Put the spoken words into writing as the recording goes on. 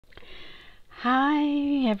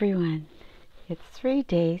Hi everyone. It's 3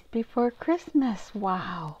 days before Christmas.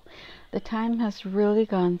 Wow. The time has really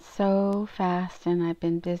gone so fast and I've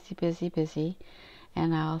been busy.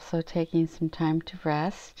 And also taking some time to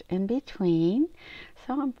rest in between.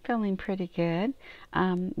 So I'm feeling pretty good.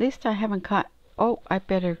 At least I haven't caught, oh, I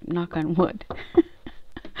better knock on wood.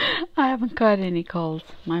 I haven't caught any colds.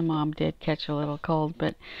 My mom did catch a little cold,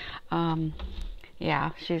 but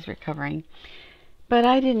yeah, she's recovering. But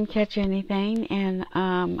I didn't catch anything, and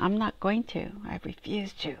I'm not going to. I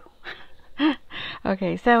refuse to.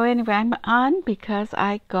 Okay, so anyway, I'm on because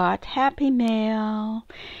I got Happy Mail,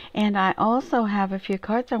 and I also have a few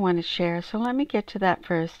cards I want to share, so let me get to that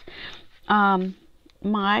first.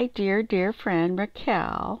 My dear friend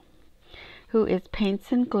Raquel, who is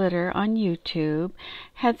Paints and Glitter on YouTube,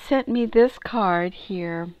 had sent me this card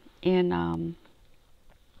here in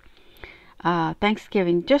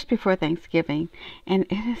Thanksgiving, just before Thanksgiving, and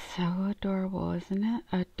it is so adorable, isn't it?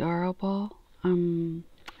 Adorable.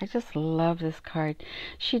 I just love this card.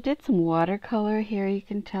 She did some watercolor here. You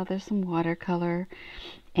can tell there's some watercolor,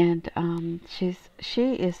 and she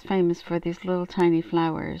is famous for these little tiny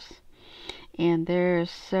flowers, and they're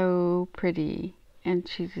so pretty. And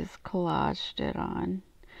she just collaged it on.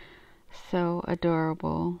 So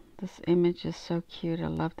adorable. This image is so cute. I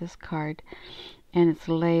love this card. And it's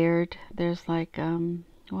layered. There's like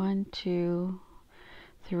 1, 2,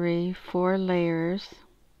 3, 4 layers.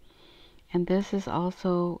 And this is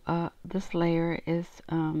also this layer is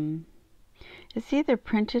it's either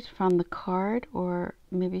printed from the card or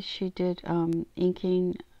maybe she did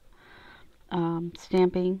inking,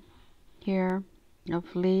 stamping here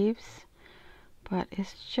of leaves. But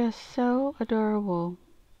it's just so adorable.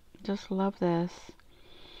 Just love this.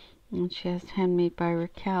 And she has handmade by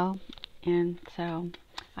Raquel. And so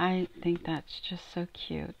I think that's just so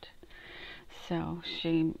cute. So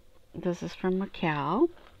this is from Raquel.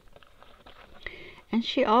 And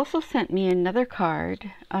she also sent me another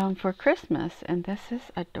card for Christmas. And this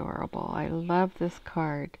is adorable. I love this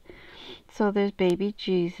card. So there's baby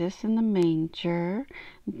Jesus in the manger.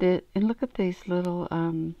 And look at these little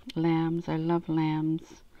lambs. I love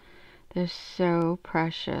lambs. They're so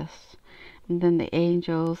precious. And then the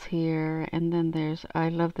angels here, and then I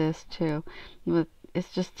love this too.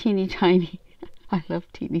 It's just teeny tiny. I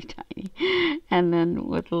love teeny tiny. And then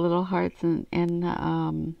with the little hearts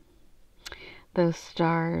and those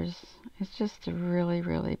stars. It's just a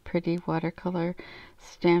really pretty watercolor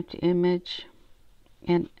stamped image.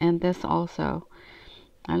 And this also.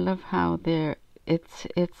 I love how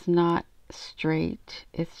it's not straight.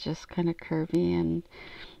 It's just kind of curvy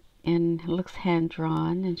and it looks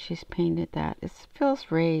hand-drawn, and she's painted that. It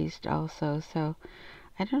feels raised also, so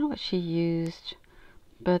I don't know what she used,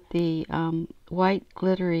 but the white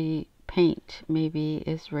glittery paint maybe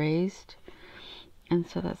is raised, and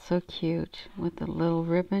so that's so cute with the little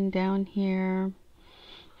ribbon down here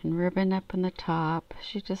and ribbon up on the top.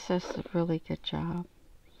 She just does a really good job.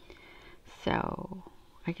 So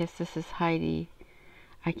I guess this is Heidi.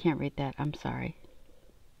 I can't read that, I'm sorry.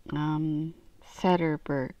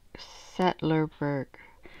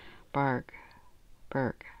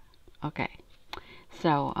 Berg. Okay.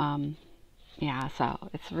 So, yeah, so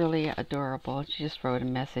it's really adorable. She just wrote a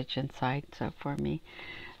message inside for me.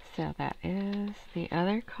 So that is the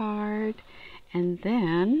other card. And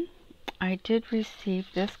then I did receive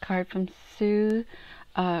this card from Sue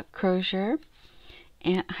Crozier.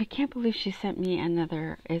 And I can't believe she sent me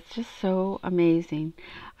another. It's just so amazing.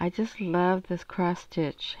 I just love this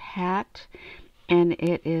cross-stitch hat. And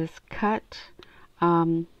it is cut,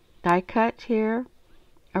 die cut here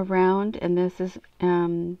around, and this is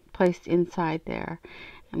placed inside there,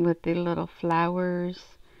 and with the little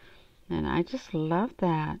flowers. And I just love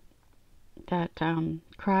that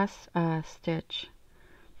cross stitch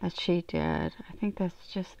that she did. I think that's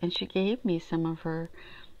just, and she gave me some of her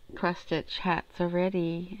cross stitch hats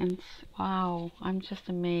already, and wow, I'm just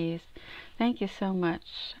amazed. Thank you so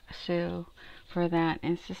much, Sue, for that.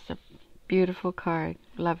 And it's just a beautiful card.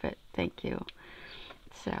 Love it. Thank you.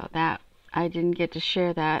 So that I didn't get to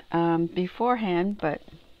share that beforehand, but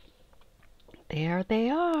there they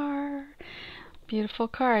are. Beautiful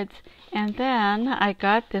cards. And then I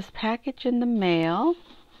got this package in the mail,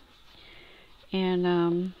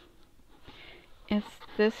 and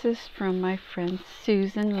this is from my friend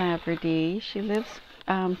Suzan Laverty. She lives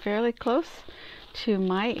fairly close to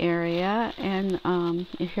my area, and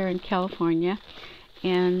here in California.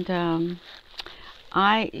 And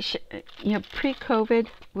pre-COVID,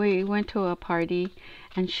 we went to a party,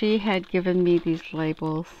 and she had given me these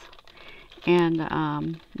labels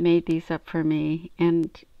and made these up for me. And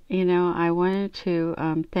you know, I wanted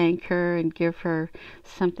to thank her and give her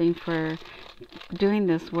something for doing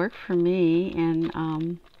this work for me,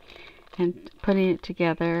 and putting it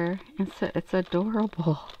together. And so it's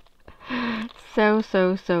adorable.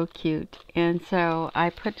 So cute. And so I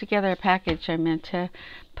put together a package. I meant to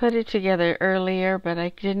put it together earlier, but I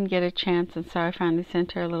didn't get a chance, and so I finally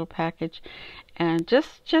sent her a little package. And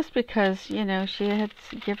just because, you know, she had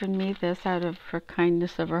given me this out of her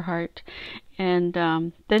kindness of her heart. And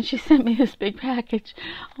then she sent me this big package.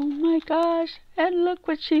 Oh my gosh, and look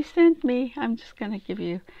what she sent me. I'm just gonna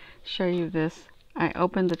show you this. I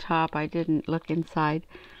opened the top. I didn't look inside.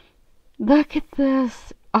 Look at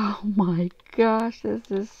this. Oh my gosh, this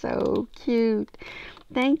is so cute.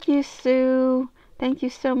 Thank you, Sue. Thank you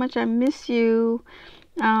so much. I miss you.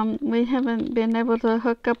 We haven't been able to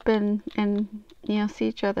hook up and you know, see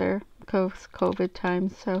each other post COVID time.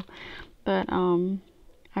 So, but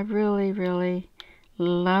I really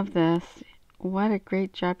love this. What a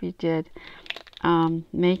great job you did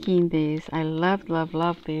making these. I love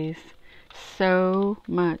these so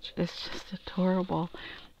much. It's just adorable.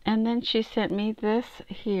 And then she sent me this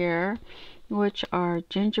here, which are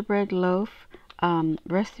gingerbread loaf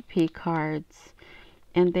recipe cards,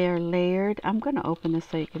 and they are layered. I'm going to open this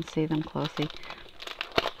so you can see them closely.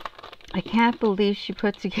 I can't believe she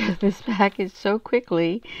put together this package so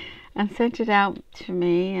quickly and sent it out to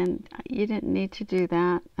me, and you didn't need to do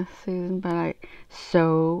that, Susan, but I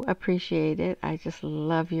so appreciate it. I just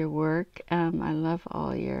love your work. I love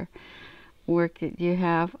all your work that you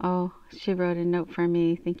have. Oh, she wrote a note for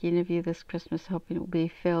me, thinking of you this Christmas, hoping it will be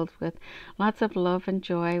filled with lots of love and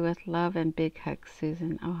joy, with love and big hugs,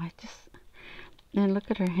 Susan. Oh, and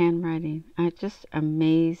look at her handwriting. It just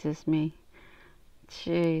amazes me.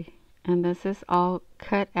 Gee. And this is all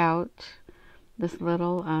cut out, this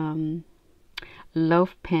little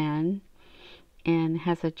loaf pan, and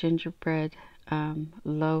has a gingerbread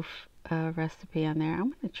loaf recipe on there. I'm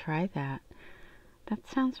going to try that. That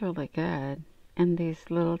sounds really good. And these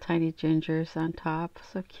little tiny gingers on top,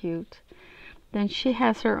 so cute. Then she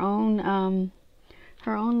has her own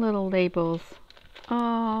little labels.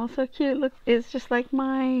 Oh, so cute. Look, it's just like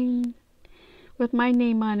mine, with my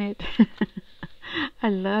name on it. I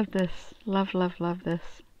love this. Love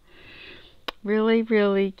this.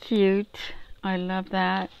 Really cute. I love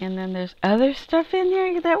that. And then there's other stuff in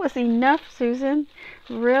here. That was enough, Susan.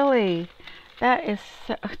 Really. That is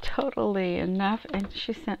so, totally enough. And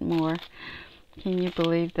she sent more. Can you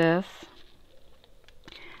believe this?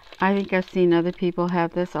 I think I've seen other people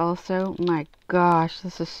have this also. My gosh,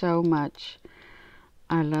 this is so much.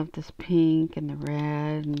 I love this pink and the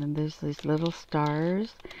red, and then there's these little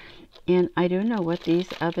stars. And I don't know what these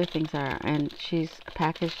other things are. And she's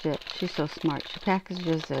packaged it. She's so smart. She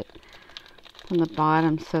packages it from the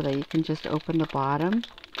bottom so that you can just open the bottom.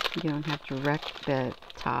 You don't have to wreck the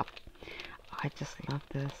top. Oh, I just love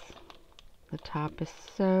this. The top is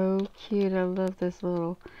so cute. I love this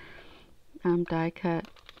little die cut.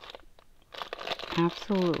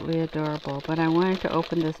 Absolutely adorable. But I wanted to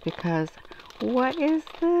open this because what is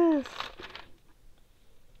this?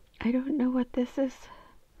 I don't know what this is.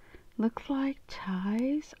 Looks like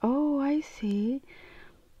ties. Oh, I see.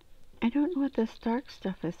 I don't know what this dark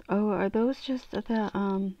stuff is. Oh, are those just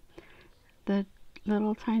the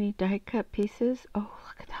little tiny die cut pieces? Oh,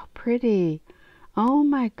 look at how pretty. Oh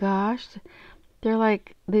my gosh.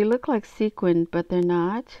 They look like sequin, but they're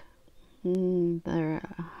not. They're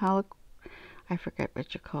I forget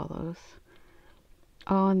what you call those.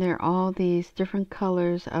 Oh, and they're all these different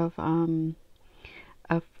colors of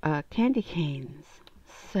candy canes.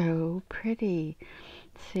 So pretty.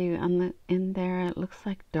 See, in there it looks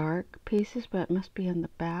like dark pieces, but it must be on the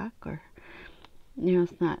back, or you know,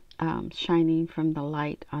 it's not shining from the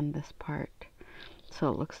light on this part, so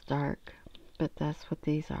it looks dark. But that's what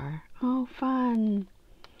these are. Oh, fun!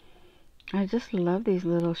 I just love these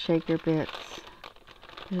little shaker bits.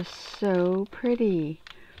 They're so pretty.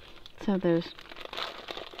 So there's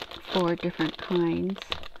 4 different kinds,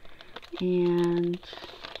 and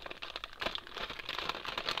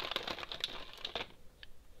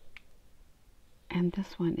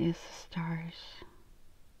this one is stars.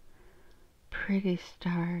 Pretty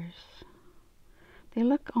stars. They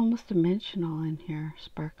look almost dimensional in here,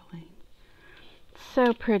 sparkling.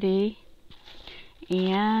 So pretty.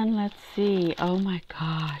 And let's see. Oh my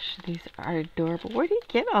gosh, these are adorable. Where do you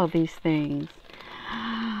get all these things?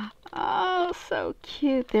 Oh, so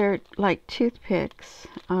cute. They're like toothpicks,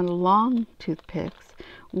 long toothpicks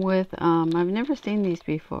with, I've never seen these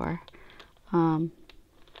before.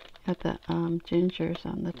 At the gingers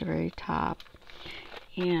on the very top.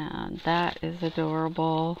 And that is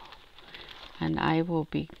adorable. and I will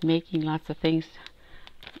be making lots of things.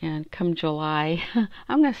 And come July,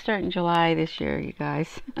 I'm going to start in July this year, you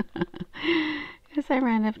guys, because I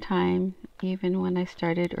ran out of time, even when I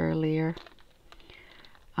started earlier.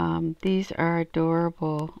 These are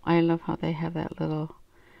adorable. I love how they have that little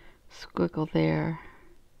squiggle there.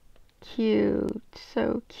 Cute,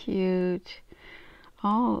 so cute.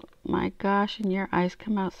 Oh my gosh, and your eyes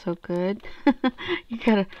come out so good.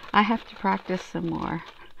 I have to practice some more.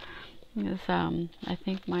 Because, I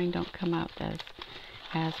think mine don't come out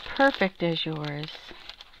as perfect as yours.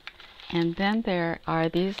 And then there are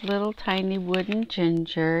these little tiny wooden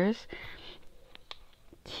gingers.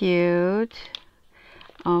 Cute.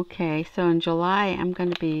 Okay, so in July I'm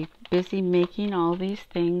going to be busy making all these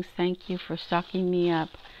things. Thank you for stocking me up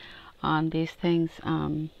on these things,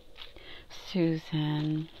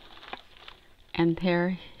 Susan. And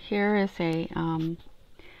here is a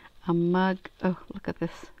mug. Oh, look at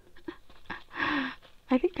this.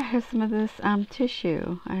 I think I have some of this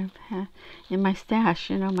tissue I've had in my stash.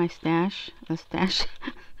 You know, my stash, the stash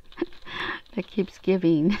that keeps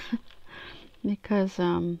giving. Because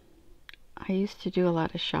I used to do a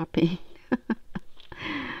lot of shopping.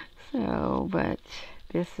 So, but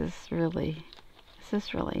this is really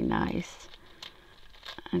nice.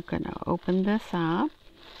 I'm gonna open this up,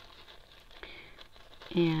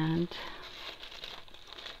 and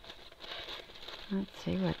let's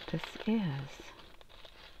see what this is.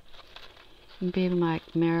 Be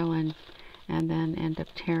like Marilyn and then end up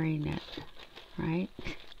tearing it, right?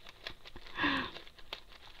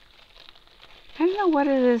 I don't know what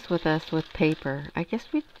it is with us with paper. I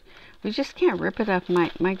guess we just can't rip it off. My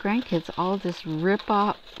grandkids all just rip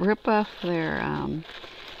off their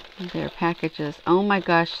packages. Oh my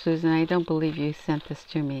gosh, Susan, I don't believe you sent this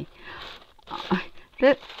to me.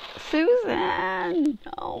 Susan!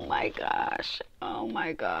 Oh my gosh. Oh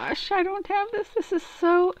my gosh. I don't have this. This is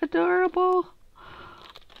so adorable.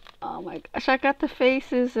 Oh my gosh. I got the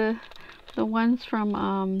faces, the ones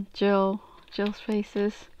from Jill's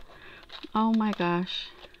faces. Oh my gosh.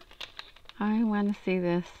 I want to see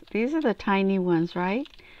this. These are the tiny ones, right?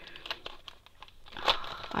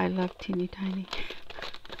 I love teeny tiny.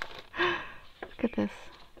 Look at this.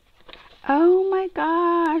 Oh my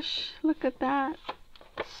gosh. Look at that.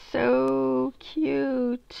 So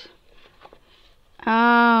cute.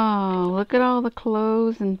 Oh, look at all the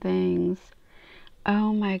clothes and things.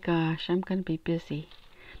 Oh my gosh, I'm going to be busy.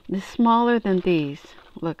 It's smaller than these.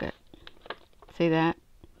 Look at. See that?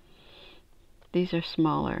 These are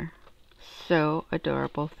smaller. So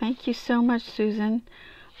adorable. Thank you so much, Susan.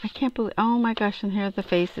 I can't believe. Oh my gosh, and here are the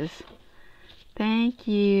faces. Thank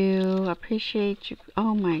you. Appreciate you.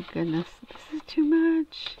 Oh my goodness. This is too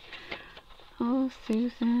much. Oh,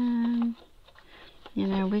 Susan. You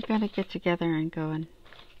know, we got to get together and go and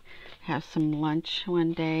have some lunch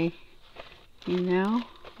one day. You know,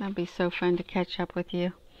 that'd be so fun to catch up with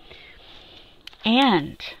you.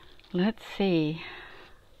 And let's see.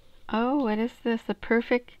 Oh, what is this? The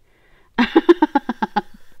perfect.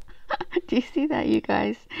 Do you see that, you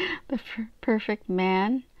guys? The perfect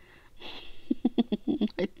man.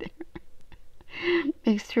 Right there.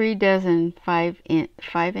 Makes 3 dozen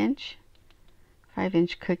 5-inch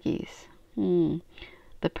cookies. The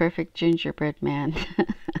perfect gingerbread man.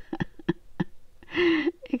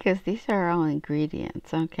 Because these are all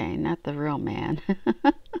ingredients. Okay, not the real man.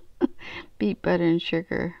 Beet butter and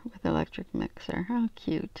sugar with electric mixer. How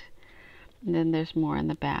cute. And then there's more in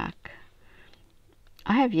the back.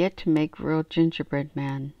 I have yet to make real gingerbread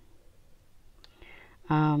man.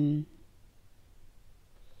 I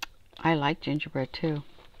like gingerbread too.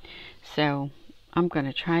 So I'm going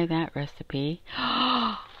to try that recipe.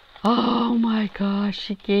 Oh my gosh,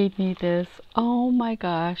 she gave me this. Oh my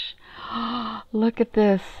gosh. Look at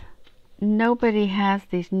this. Nobody has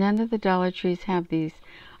these. None of the Dollar Trees have these.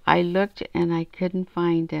 I looked and I couldn't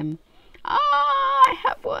find them. Oh, I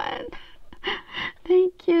have one.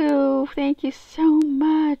 Thank you. Thank you so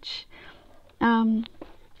much.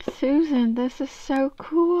 Susan, this is so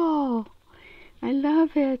cool. I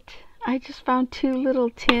love it. I just found 2 little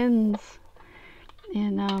tins.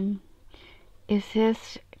 And, is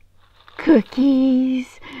this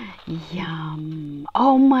cookies? Yum.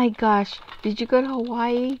 Oh my gosh. Did you go to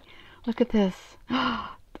Hawaii? Look at this.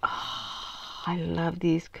 Oh, I love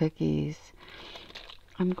these cookies.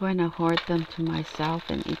 I'm going to hoard them to myself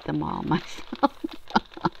and eat them all myself. I'm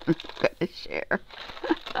going to share.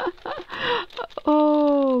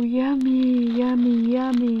 Oh, yummy, yummy,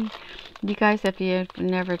 yummy. You guys, if you've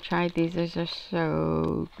never tried these are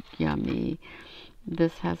so yummy.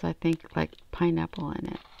 This has, I think, like pineapple in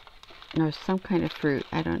it. Or some kind of fruit.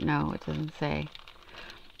 I don't know. It doesn't say.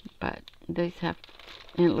 But These have,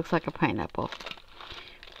 and it looks like a pineapple.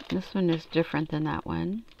 This one is different than that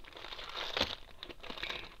one.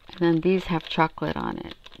 And then these have chocolate on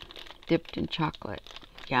it, dipped in chocolate.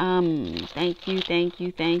 Yum! Thank you, thank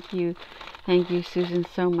you, thank you. Thank you, Susan,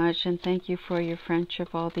 so much, and thank you for your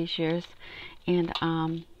friendship all these years. And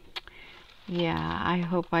yeah, I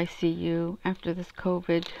hope I see you after this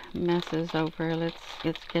COVID mess is over.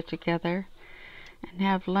 Let's get together and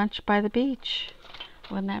have lunch by the beach.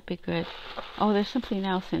 Wouldn't that be good? Oh, there's something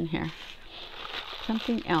else in here.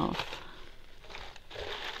 Something else.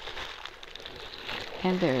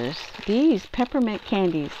 And there's these peppermint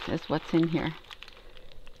candies is what's in here.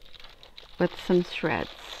 With some shreds.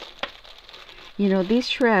 You know, these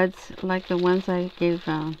shreds, like the ones I gave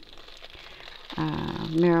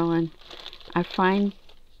Marilyn, I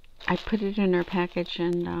put it in her package,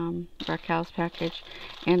 and Raquel's package,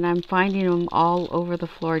 and I'm finding them all over the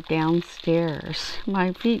floor downstairs.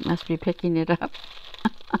 My feet must be picking it up.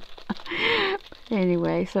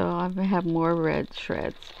 Anyway, so I have more red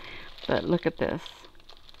shreds. But look at this.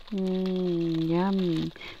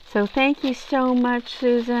 Yum. So thank you so much,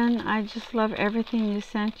 Susan. I just love everything you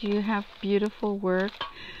sent. You have beautiful work.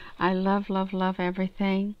 I love, love, love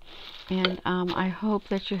everything. And I hope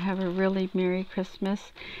that you have a really Merry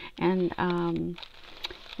Christmas, and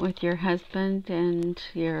with your husband and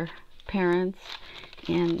your parents,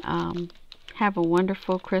 and have a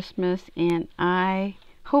wonderful Christmas. And I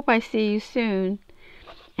hope I see you soon.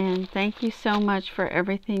 And thank you so much for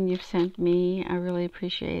everything you've sent me. I really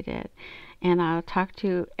appreciate it. And I'll talk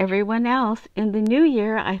to everyone else in the new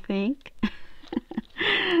year, I think.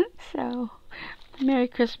 So, Merry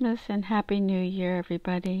Christmas and Happy New Year,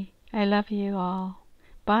 everybody. I love you all.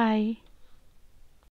 Bye.